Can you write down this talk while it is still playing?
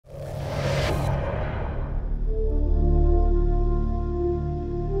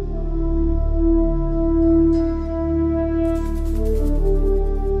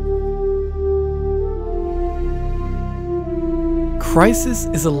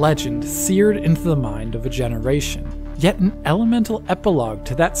Crysis is a legend seared into the mind of a generation, yet an elemental epilogue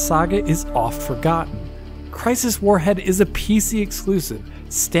to that saga is oft forgotten. Crysis Warhead is a PC exclusive,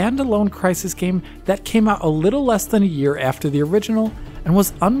 standalone Crysis game that came out a little less than a year after the original and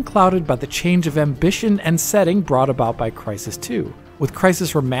was unclouded by the change of ambition and setting brought about by Crysis 2. With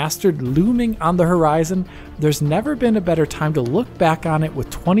Crysis Remastered looming on the horizon, there's never been a better time to look back on it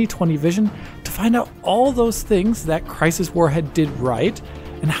with 2020 vision to find out all those things that Crysis Warhead did right,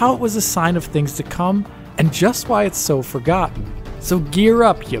 and how it was a sign of things to come, and just why it's so forgotten. So gear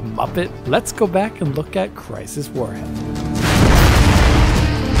up, you muppet, let's go back and look at Crysis Warhead.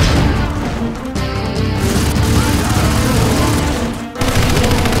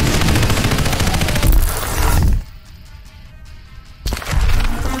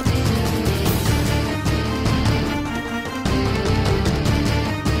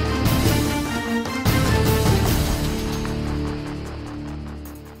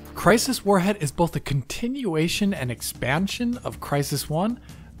 Crysis Warhead is both a continuation and expansion of Crysis 1,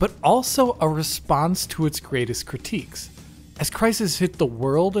 but also a response to its greatest critiques. As Crysis hit the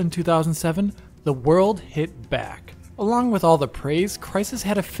world in 2007, the world hit back. Along with all the praise, Crysis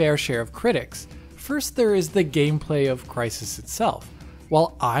had a fair share of critics. First, there is the gameplay of Crysis itself.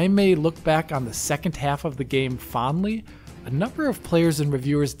 While I may look back on the second half of the game fondly, a number of players and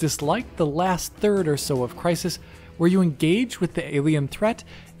reviewers disliked the last third or so of Crysis, where you engage with the alien threat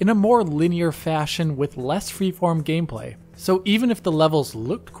in a more linear fashion with less freeform gameplay. So even if the levels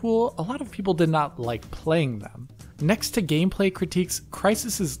looked cool, a lot of people did not like playing them. Next to gameplay critiques,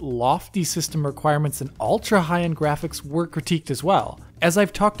 Crysis's lofty system requirements and ultra high-end graphics were critiqued as well. As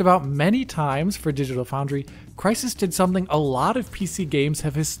I've talked about many times for Digital Foundry, Crysis did something a lot of PC games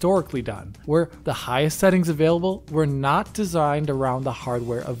have historically done, where the highest settings available were not designed around the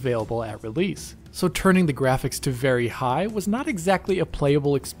hardware available at release. So turning the graphics to very high was not exactly a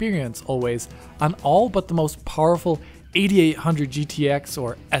playable experience always on all but the most powerful 8800 GTX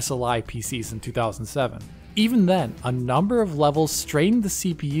or SLI PCs in 2007. Even then, a number of levels strained the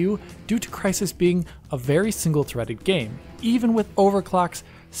CPU due to Crysis being a very single-threaded game. Even with overclocks,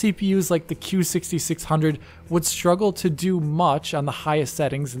 CPUs like the Q6600 would struggle to do much on the highest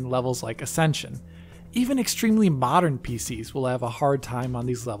settings in levels like Ascension. Even extremely modern PCs will have a hard time on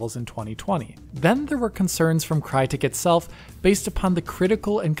these levels in 2020. Then there were concerns from Crytek itself based upon the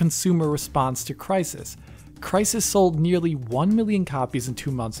critical and consumer response to Crysis. Crysis sold nearly 1 million copies in 2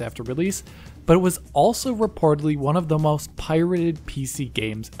 months after release, but it was also reportedly one of the most pirated PC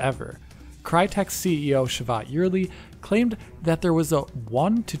games ever. Crytek's CEO Shavat Yerli claimed that there was a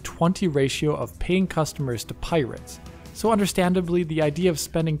 1 to 20 ratio of paying customers to pirates. So understandably, the idea of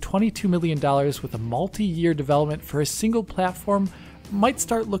spending $22 million with a multi-year development for a single platform might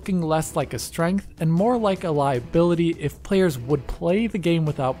start looking less like a strength and more like a liability if players would play the game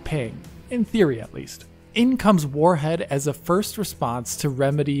without paying, in theory at least. In comes Warhead as a first response to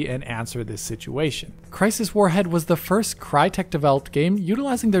remedy and answer this situation. Crysis Warhead was the first Crytek-developed game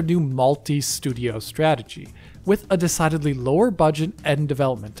utilizing their new multi-studio strategy, with a decidedly lower budget and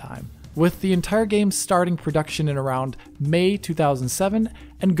development time, with the entire game starting production in around May 2007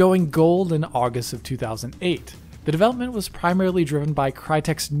 and going gold in August of 2008. The development was primarily driven by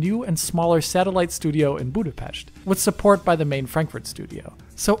Crytek's new and smaller satellite studio in Budapest, with support by the main Frankfurt studio.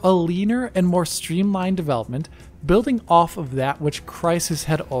 So a leaner and more streamlined development, building off of that which Crysis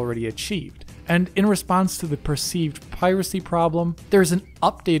had already achieved. And in response to the perceived piracy problem, there's an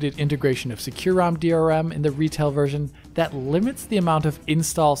updated integration of SecureROM DRM in the retail version that limits the amount of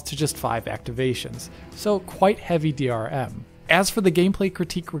installs to just 5 activations, so quite heavy DRM. As for the gameplay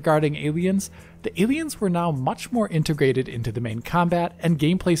critique regarding aliens, the aliens were now much more integrated into the main combat and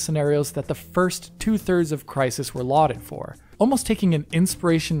gameplay scenarios that the first 2/3 of Crysis were lauded for. Almost taking an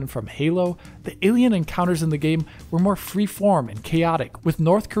inspiration from Halo, the alien encounters in the game were more free-form and chaotic, with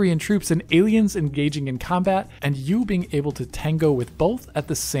North Korean troops and aliens engaging in combat, and you being able to tango with both at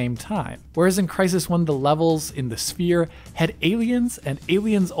the same time. Whereas in Crysis 1, the levels in the sphere had aliens and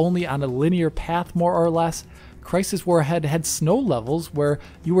aliens only on a linear path more or less, Crysis Warhead had snow levels where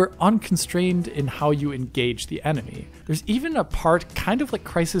you were unconstrained in how you engage the enemy. There's even a part kind of like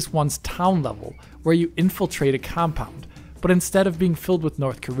Crysis 1's town level, where you infiltrate a compound. But instead of being filled with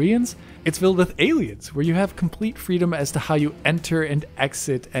North Koreans, it's filled with aliens, where you have complete freedom as to how you enter and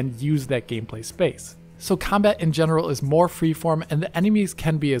exit and use that gameplay space. So combat in general is more freeform, and the enemies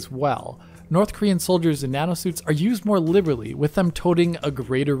can be as well. North Korean soldiers in nanosuits are used more liberally, with them toting a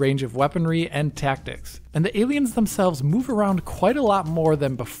greater range of weaponry and tactics. And the aliens themselves move around quite a lot more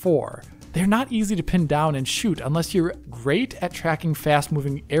than before. They're not easy to pin down and shoot unless you're great at tracking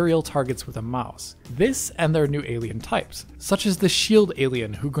fast-moving aerial targets with a mouse. This and their new alien types, such as the shield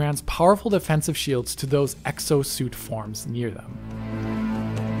alien who grants powerful defensive shields to those exosuit forms near them.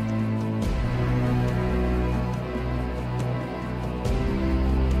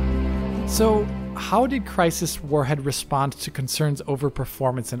 So, how did Crysis Warhead respond to concerns over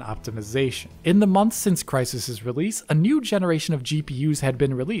performance and optimization? In the months since Crysis's release, a new generation of GPUs had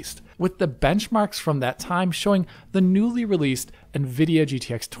been released, with the benchmarks from that time showing the newly released NVIDIA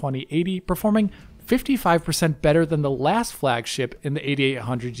GTX 2080 performing 55% better than the last flagship in the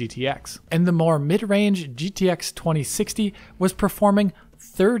 8800 GTX. And the more mid-range GTX 2060 was performing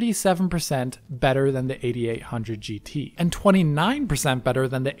 37% better than the 8800 GT, and 29% better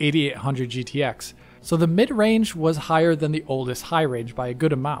than the 8800 GTX. So the mid-range was higher than the oldest high-range by a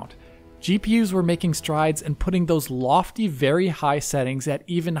good amount. GPUs were making strides and putting those lofty, very high settings at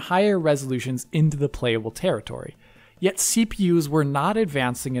even higher resolutions into the playable territory. Yet CPUs were not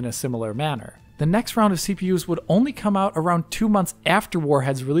advancing in a similar manner. The next round of CPUs would only come out around 2 months after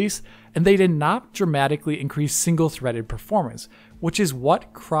Warhead's release, and they did not dramatically increase single-threaded performance, which is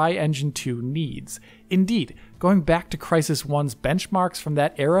what CryEngine 2 needs. Indeed, going back to Crysis 1's benchmarks from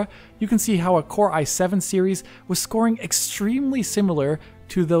that era, you can see how a Core i7 series was scoring extremely similar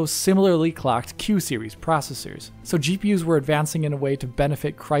to those similarly clocked Q series processors. So GPUs were advancing in a way to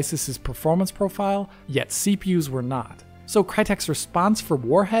benefit Crysis's performance profile, yet CPUs were not. So Crytek's response for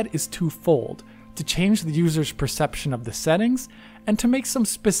Warhead is twofold: to change the user's perception of the settings, and to make some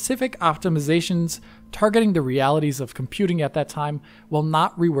specific optimizations targeting the realities of computing at that time while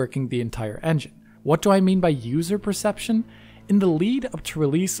not reworking the entire engine. What do I mean by user perception? In the lead up to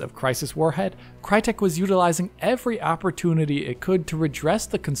release of Crysis Warhead, Crytek was utilizing every opportunity it could to redress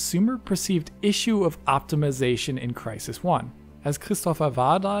the consumer perceived issue of optimization in Crysis 1. As Christopher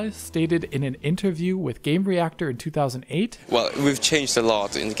Vardai stated in an interview with Game Reactor in 2008, well, we've changed a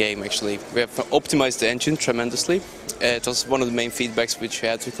lot in the game actually. We have optimized the engine tremendously. It was one of the main feedbacks which we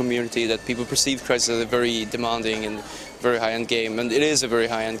had to the community, that people perceived Crysis as a very demanding and very high-end game, and it is a very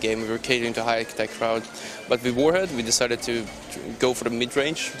high-end game. We were catering to a high-tech crowd. But with Warhead, we decided to go for the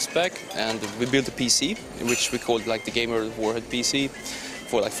mid-range spec, and we built a PC, which we called like the Gamer Warhead PC,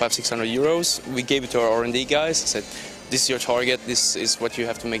 for like 500-600 euros. We gave it to our R&D guys, said, this is your target, this is what you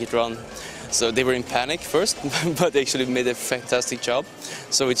have to make it run. So they were in panic first, but they actually made a fantastic job.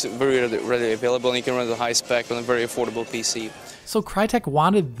 So it's very readily available, and you can run the high spec on a very affordable PC. So Crytek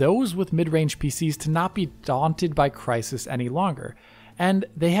wanted those with mid-range PCs to not be daunted by Crysis any longer, and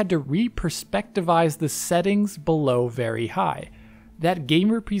they had to re-perspectivize the settings below very high. That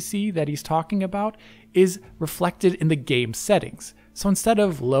gamer PC that he's talking about is reflected in the game settings. So instead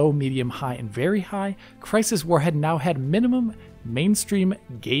of low, medium, high, and very high, Crysis Warhead now had minimum, mainstream,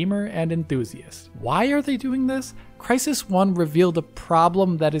 gamer, and enthusiast. Why are they doing this? Crysis 1 revealed a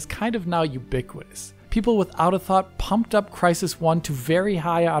problem that is kind of now ubiquitous. People without a thought pumped up Crysis 1 to very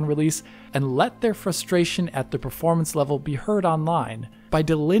high on release and let their frustration at the performance level be heard online. By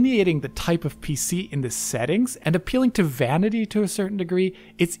delineating the type of PC in the settings and appealing to vanity to a certain degree,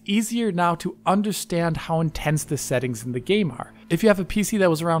 it's easier now to understand how intense the settings in the game are. If you have a PC that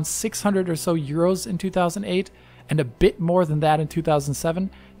was around 600 or so euros in 2008, and a bit more than that in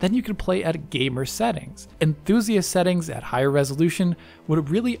 2007, then you can play at gamer settings. Enthusiast settings at higher resolution would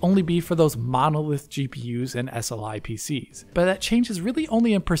really only be for those monolith GPUs and SLI PCs. But that change is really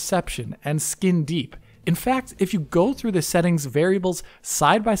only in perception and skin deep. In fact, if you go through the settings variables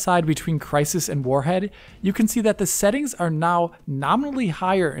side by side between Crysis and Warhead, you can see that the settings are now nominally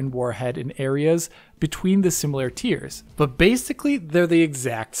higher in Warhead in areas between the similar tiers, but basically they're the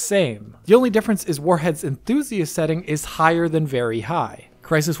exact same. The only difference is Warhead's enthusiast setting is higher than very high.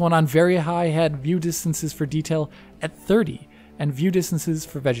 Crysis 1 on very high had view distances for detail at 30 and view distances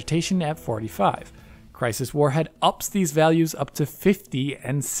for vegetation at 45. Crysis Warhead ups these values up to 50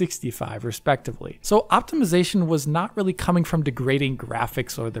 and 65 respectively. So optimization was not really coming from degrading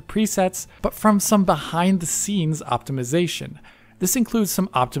graphics or the presets, but from some behind the scenes optimization. This includes some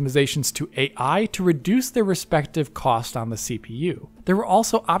optimizations to AI to reduce their respective cost on the CPU. There were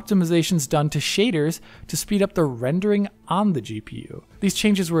also optimizations done to shaders to speed up the rendering on the GPU. These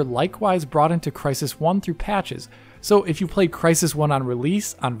changes were likewise brought into Crysis 1 through patches, so if you played Crysis 1 on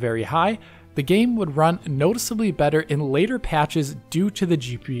release on very high, the game would run noticeably better in later patches due to the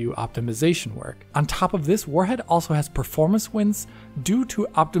GPU optimization work. On top of this, Warhead also has performance wins due to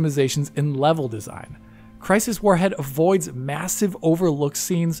optimizations in level design. Crysis Warhead avoids massive overlooked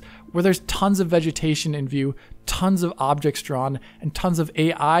scenes where there's tons of vegetation in view, tons of objects drawn, and tons of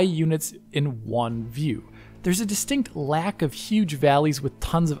AI units in one view. There's a distinct lack of huge valleys with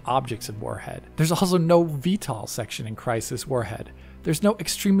tons of objects in Warhead. There's also no VTOL section in Crysis Warhead. There's no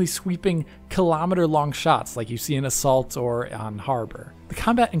extremely sweeping, kilometer-long shots like you see in Assault or on Harbor. The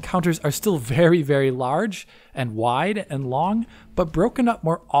combat encounters are still very, very large and wide and long, but broken up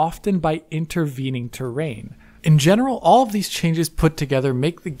more often by intervening terrain. In general, all of these changes put together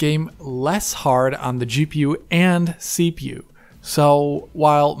make the game less hard on the GPU and CPU. So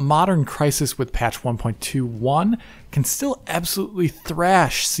while modern Crysis with patch 1.21 can still absolutely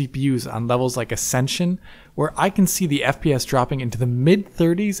thrash CPUs on levels like Ascension, where I can see the FPS dropping into the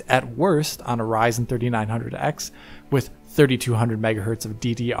mid-30s at worst on a Ryzen 3900X with 3200 MHz of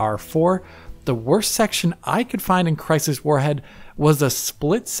DDR4, the worst section I could find in Crysis Warhead was a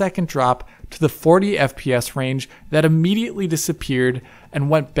split-second drop to the 40 FPS range that immediately disappeared and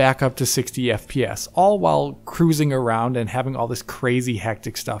went back up to 60 FPS, all while cruising around and having all this crazy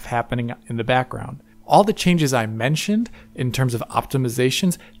hectic stuff happening in the background. All the changes I mentioned in terms of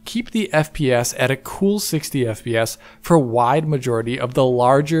optimizations keep the FPS at a cool 60 FPS for a wide majority of the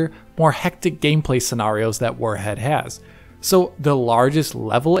larger, more hectic gameplay scenarios that Warhead has. So the largest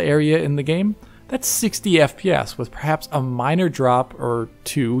level area in the game, that's 60 FPS with perhaps a minor drop or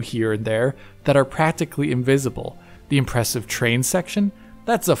two here and there that are practically invisible. The impressive train section,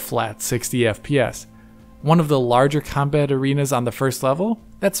 that's a flat 60 FPS. One of the larger combat arenas on the first level,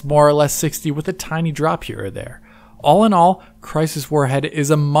 that's more or less 60 with a tiny drop here or there. All in all, Crysis Warhead is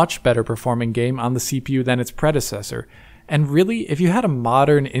a much better performing game on the CPU than its predecessor. And really, if you had a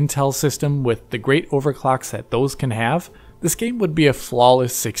modern Intel system with the great overclocks that those can have, this game would be a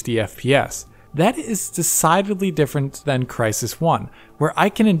flawless 60 FPS. That is decidedly different than Crysis 1, where I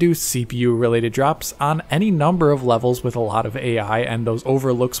can induce CPU-related drops on any number of levels with a lot of AI and those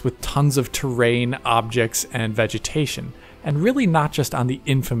overlooks with tons of terrain, objects, and vegetation, and really not just on the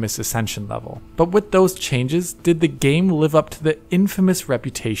infamous Ascension level. But with those changes, did the game live up to the infamous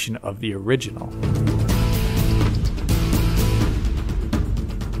reputation of the original?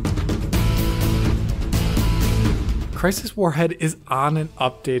 Crysis Warhead is on an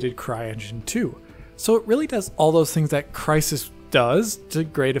updated CryEngine 2, so it really does all those things that Crysis does to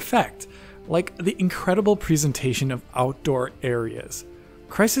great effect, like the incredible presentation of outdoor areas.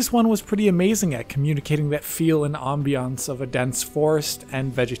 Crysis 1 was pretty amazing at communicating that feel and ambiance of a dense forest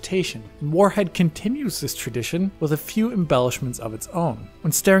and vegetation, and Warhead continues this tradition with a few embellishments of its own.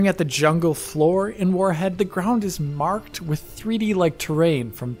 When staring at the jungle floor in Warhead, the ground is marked with 3D-like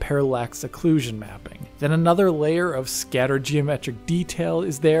terrain from parallax occlusion mapping. Then another layer of scattered geometric detail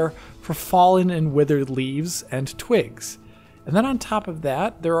is there for fallen and withered leaves and twigs. And then on top of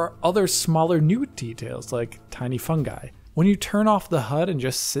that, there are other smaller new details like tiny fungi. When you turn off the HUD and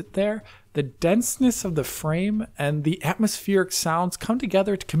just sit there, the denseness of the frame and the atmospheric sounds come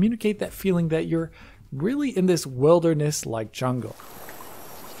together to communicate that feeling that you're really in this wilderness-like jungle.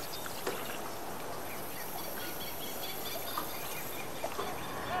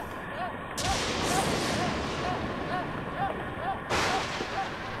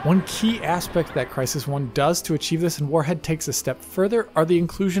 One key aspect that Crysis 1 does to achieve this, and Warhead takes a step further, are the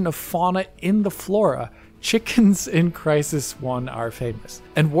inclusion of fauna in the flora. Chickens in Crysis 1 are famous,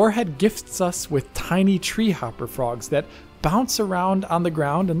 and Warhead gifts us with tiny tree hopper frogs that bounce around on the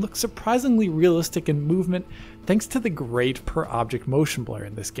ground and look surprisingly realistic in movement thanks to the great per-object motion blur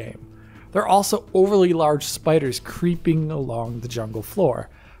in this game. There are also overly large spiders creeping along the jungle floor.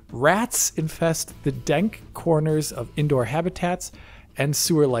 Rats infest the dank corners of indoor habitats and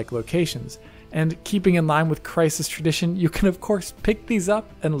sewer-like locations, and keeping in line with Crysis tradition, you can of course pick these up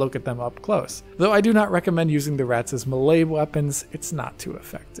and look at them up close. Though I do not recommend using the rats as melee weapons, it's not too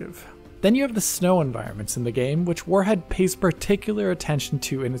effective. Then you have the snow environments in the game, which Warhead pays particular attention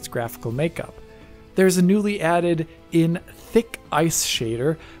to in its graphical makeup. There's a newly added in thick ice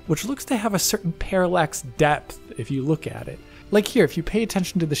shader, which looks to have a certain parallax depth if you look at it. Like here, if you pay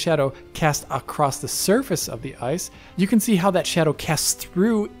attention to the shadow cast across the surface of the ice, you can see how that shadow casts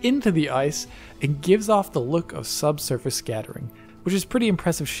through into the ice and gives off the look of subsurface scattering, which is pretty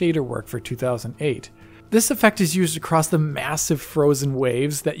impressive shader work for 2008. This effect is used across the massive frozen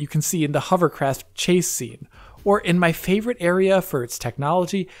waves that you can see in the hovercraft chase scene, or in my favorite area for its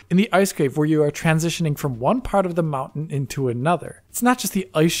technology, in the ice cave where you are transitioning from one part of the mountain into another. It's not just the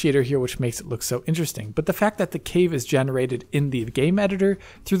ice shader here which makes it look so interesting, but the fact that the cave is generated in the game editor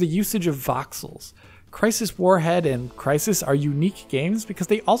through the usage of voxels. Crysis Warhead and Crysis are unique games because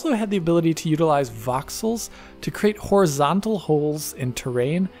they also had the ability to utilize voxels to create horizontal holes in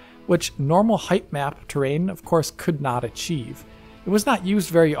terrain, which normal height map terrain of course could not achieve. It was not used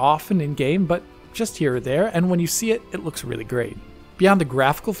very often in game, but just here or there, and when you see it, it looks really great. Beyond the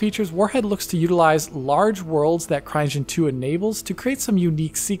graphical features, Warhead looks to utilize large worlds that CryEngine 2 enables to create some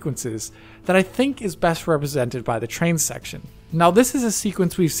unique sequences that I think is best represented by the train section. Now this is a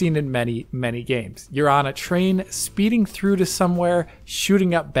sequence we've seen in many games. You're on a train, speeding through to somewhere,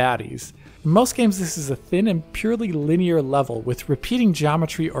 shooting up baddies. In most games this is a thin and purely linear level with repeating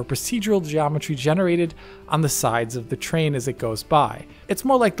geometry or procedural geometry generated on the sides of the train as it goes by. It's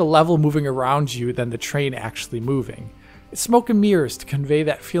more like the level moving around you than the train actually moving. It's smoke and mirrors to convey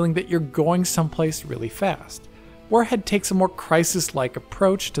that feeling that you're going someplace really fast. Warhead takes a more Crysis-like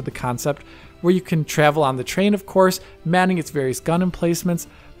approach to the concept where you can travel on the train, of course, manning its various gun emplacements,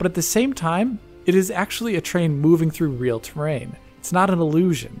 but at the same time, it is actually a train moving through real terrain. It's not an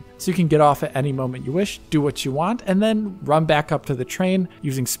illusion, so you can get off at any moment you wish, do what you want, and then run back up to the train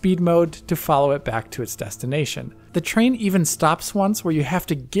using speed mode to follow it back to its destination. The train even stops once where you have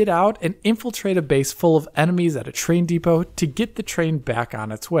to get out and infiltrate a base full of enemies at a train depot to get the train back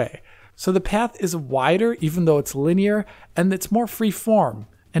on its way. So the path is wider even though it's linear, and it's more free form,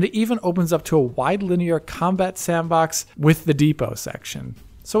 and it even opens up to a wide linear combat sandbox with the depot section.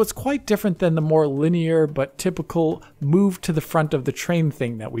 So it's quite different than the more linear but typical move to the front of the train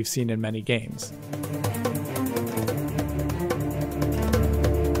thing that we've seen in many games.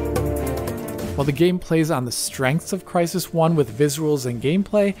 While the game plays on the strengths of Crysis 1 with visuals and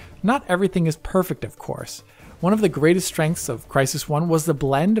gameplay, not everything is perfect, of course. One of the greatest strengths of Crysis 1 was the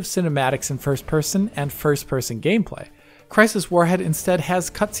blend of cinematics in first-person and first-person gameplay. Crysis Warhead instead has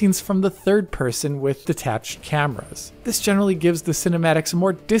cutscenes from the third person with detached cameras. This generally gives the cinematics a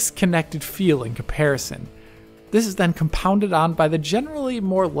more disconnected feel in comparison. This is then compounded on by the generally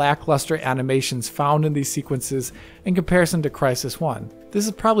more lackluster animations found in these sequences in comparison to Crysis 1. This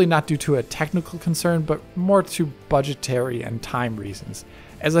is probably not due to a technical concern, but more to budgetary and time reasons.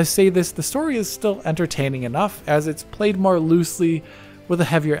 As I say this, the story is still entertaining enough as it's played more loosely with a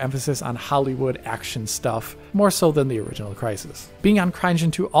heavier emphasis on Hollywood action stuff, more so than the original Crysis. Being on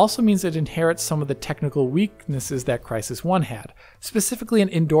CryEngine 2 also means it inherits some of the technical weaknesses that Crysis 1 had, specifically in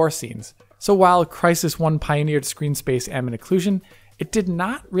indoor scenes. So while Crysis 1 pioneered screen space ambient occlusion, it did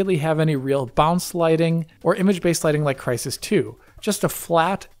not really have any real bounce lighting or image-based lighting like Crysis 2, just a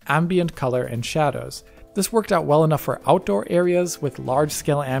flat, ambient color and shadows. This worked out well enough for outdoor areas with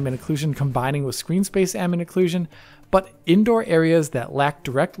large-scale ambient occlusion combining with screen space ambient occlusion, but indoor areas that lack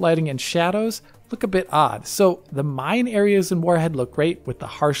direct lighting and shadows look a bit odd. So the mine areas in Warhead look great with the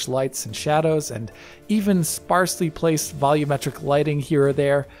harsh lights and shadows and even sparsely placed volumetric lighting here or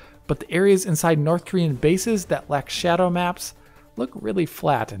there, but the areas inside North Korean bases that lack shadow maps look really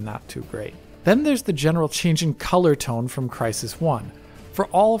flat and not too great. Then there's the general change in color tone from Crysis 1. For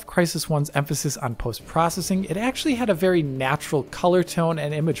all of Crysis 1's emphasis on post-processing, it actually had a very natural color tone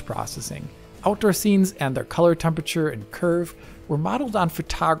and image processing. Outdoor scenes and their color temperature and curve were modeled on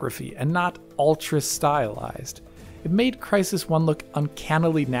photography and not ultra-stylized. It made Crysis 1 look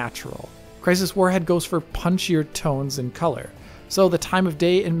uncannily natural. Crysis Warhead goes for punchier tones and color, so the time of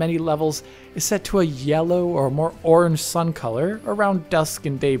day in many levels is set to a yellow or more orange sun color around dusk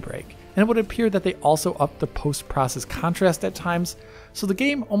and daybreak, and it would appear that they also upped the post-process contrast at times, so the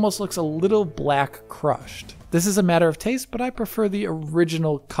game almost looks a little black crushed. This is a matter of taste, but I prefer the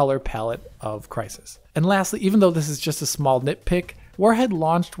original color palette of Crysis. And lastly, even though this is just a small nitpick, Warhead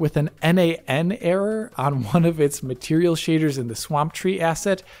launched with an NAN error on one of its material shaders in the Swamp Tree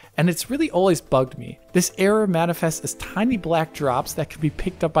asset, and it's really always bugged me. This error manifests as tiny black drops that can be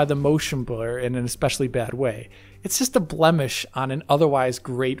picked up by the motion blur in an especially bad way. It's just a blemish on an otherwise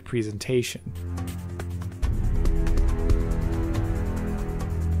great presentation.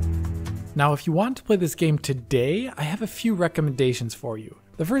 Now, if you want to play this game today, I have a few recommendations for you.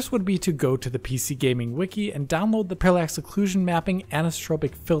 The first would be to go to the PC Gaming Wiki and download the Parallax Occlusion Mapping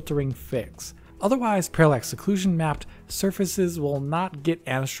Anisotropic Filtering fix. Otherwise, parallax occlusion mapped surfaces will not get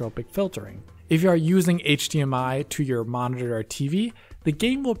anisotropic filtering. If you are using HDMI to your monitor or TV, the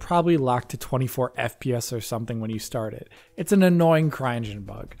game will probably lock to 24 FPS or something when you start it. It's an annoying CryEngine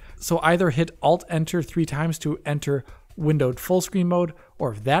bug. So either hit Alt-Enter 3 times to enter windowed full screen mode,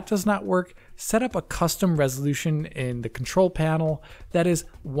 or if that does not work, set up a custom resolution in the control panel that is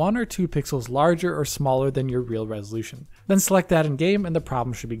 1 or 2 pixels larger or smaller than your real resolution. Then select that in game and the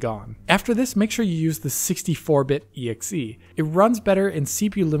problem should be gone. After this, make sure you use the 64-bit EXE. It runs better in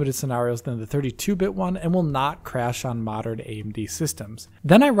CPU limited scenarios than the 32-bit one and will not crash on modern AMD systems.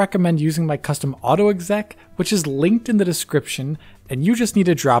 Then I recommend using my custom auto exec, which is linked in the description, and you just need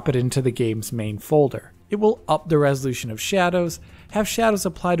to drop it into the game's main folder. It will up the resolution of shadows, have shadows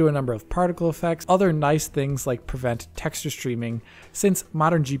apply to a number of particle effects, other nice things like prevent texture streaming, since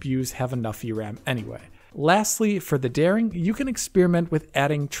modern GPUs have enough VRAM anyway. Lastly, for the daring, you can experiment with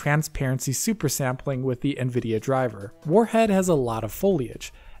adding transparency supersampling with the NVIDIA driver. Warhead has a lot of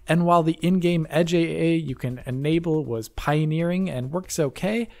foliage, and while the in-game Edge AA you can enable was pioneering and works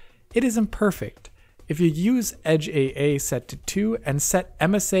okay, it is imperfect. If you use Edge AA set to 2 and set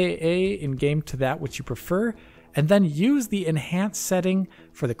MSAA in-game to that which you prefer, and then use the enhanced setting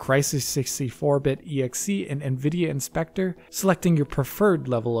for the Crysis 64-bit EXE in NVIDIA Inspector, selecting your preferred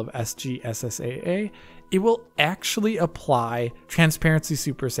level of SGSSAA, it will actually apply transparency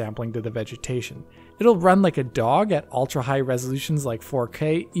supersampling to the vegetation. It'll run like a dog at ultra high resolutions like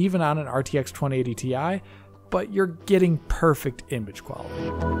 4K, even on an RTX 2080 Ti, but you're getting perfect image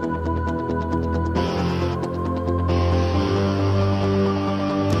quality.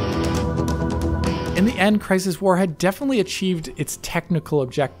 In the end, Crysis Warhead definitely achieved its technical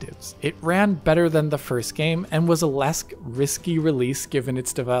objectives. It ran better than the first game and was a less risky release given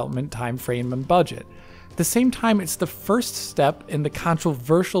its development time frame and budget. At the same time, it's the first step in the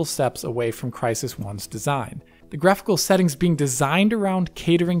controversial steps away from Crysis 1's design. The graphical settings being designed around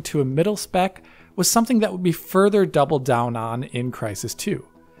catering to a middle spec was something that would be further doubled down on in Crysis 2.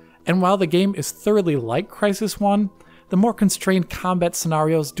 And while the game is thoroughly like Crysis 1, the more constrained combat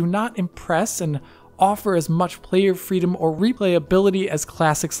scenarios do not impress and offer as much player freedom or replayability as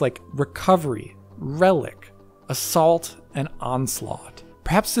classics like Recovery, Relic, Assault, and Onslaught.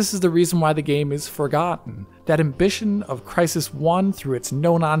 Perhaps this is the reason why the game is forgotten. That ambition of Crysis 1 through its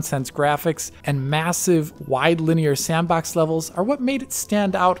no-nonsense graphics and massive, wide linear sandbox levels are what made it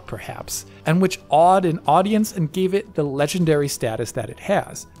stand out perhaps, and which awed an audience and gave it the legendary status that it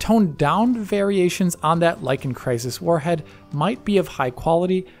has. Toned down variations on that like in Crysis Warhead might be of high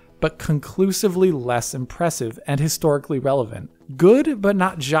quality, but conclusively less impressive and historically relevant. Good, but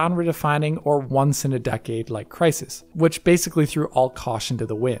not genre-defining or once in a decade like Crysis, which basically threw all caution to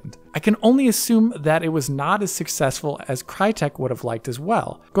the wind. I can only assume that it was not as successful as Crytek would have liked as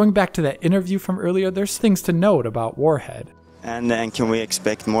well. Going back to that interview from earlier, there's things to note about Warhead. And can we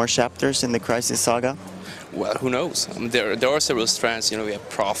expect more chapters in the Crysis saga? Well, who knows? There are several strands. We have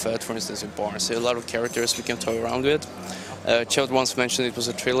Prophet, for instance, with Barnes. There are a lot of characters we can toy around with. Chad once mentioned it was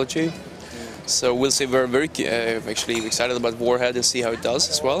a trilogy, so we'll see. We're very actually excited about Warhead and see how it does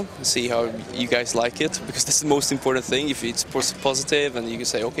as well, and see how you guys like it, because that's the most important thing. If it's positive and you can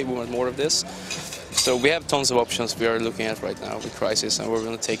say, okay, we want more of this. So we have tons of options we are looking at right now with Crysis, and we're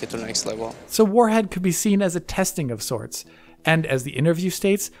going to take it to the next level. So Warhead could be seen as a testing of sorts. And as the interview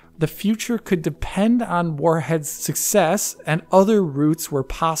states, the future could depend on Warhead's success and other routes were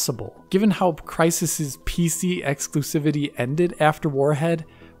possible. Given how Crysis's PC exclusivity ended after Warhead,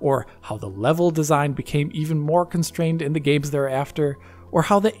 or how the level design became even more constrained in the games thereafter, or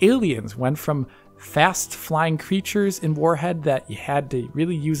how the aliens went from fast flying creatures in Warhead that you had to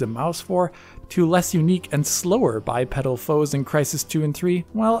really use a mouse for, to less unique and slower bipedal foes in Crysis 2 and 3,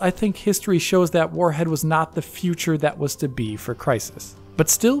 well, I think history shows that Warhead was not the future that was to be for Crysis. But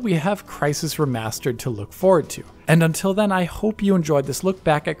still, we have Crysis Remastered to look forward to. And until then, I hope you enjoyed this look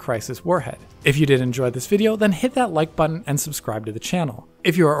back at Crysis Warhead. If you did enjoy this video, then hit that like button and subscribe to the channel.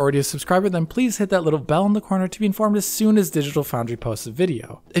 If you are already a subscriber, then please hit that little bell in the corner to be informed as soon as Digital Foundry posts a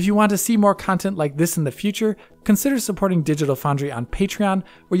video. If you want to see more content like this in the future, consider supporting Digital Foundry on Patreon,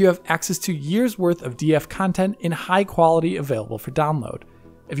 where you have access to years worth of DF content in high quality available for download.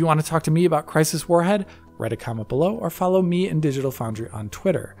 If you want to talk to me about Crysis Warhead, write a comment below or follow me and Digital Foundry on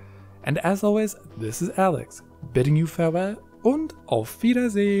Twitter. And as always, this is Alex, bidding you farewell und auf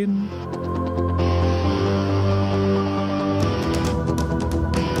Wiedersehen.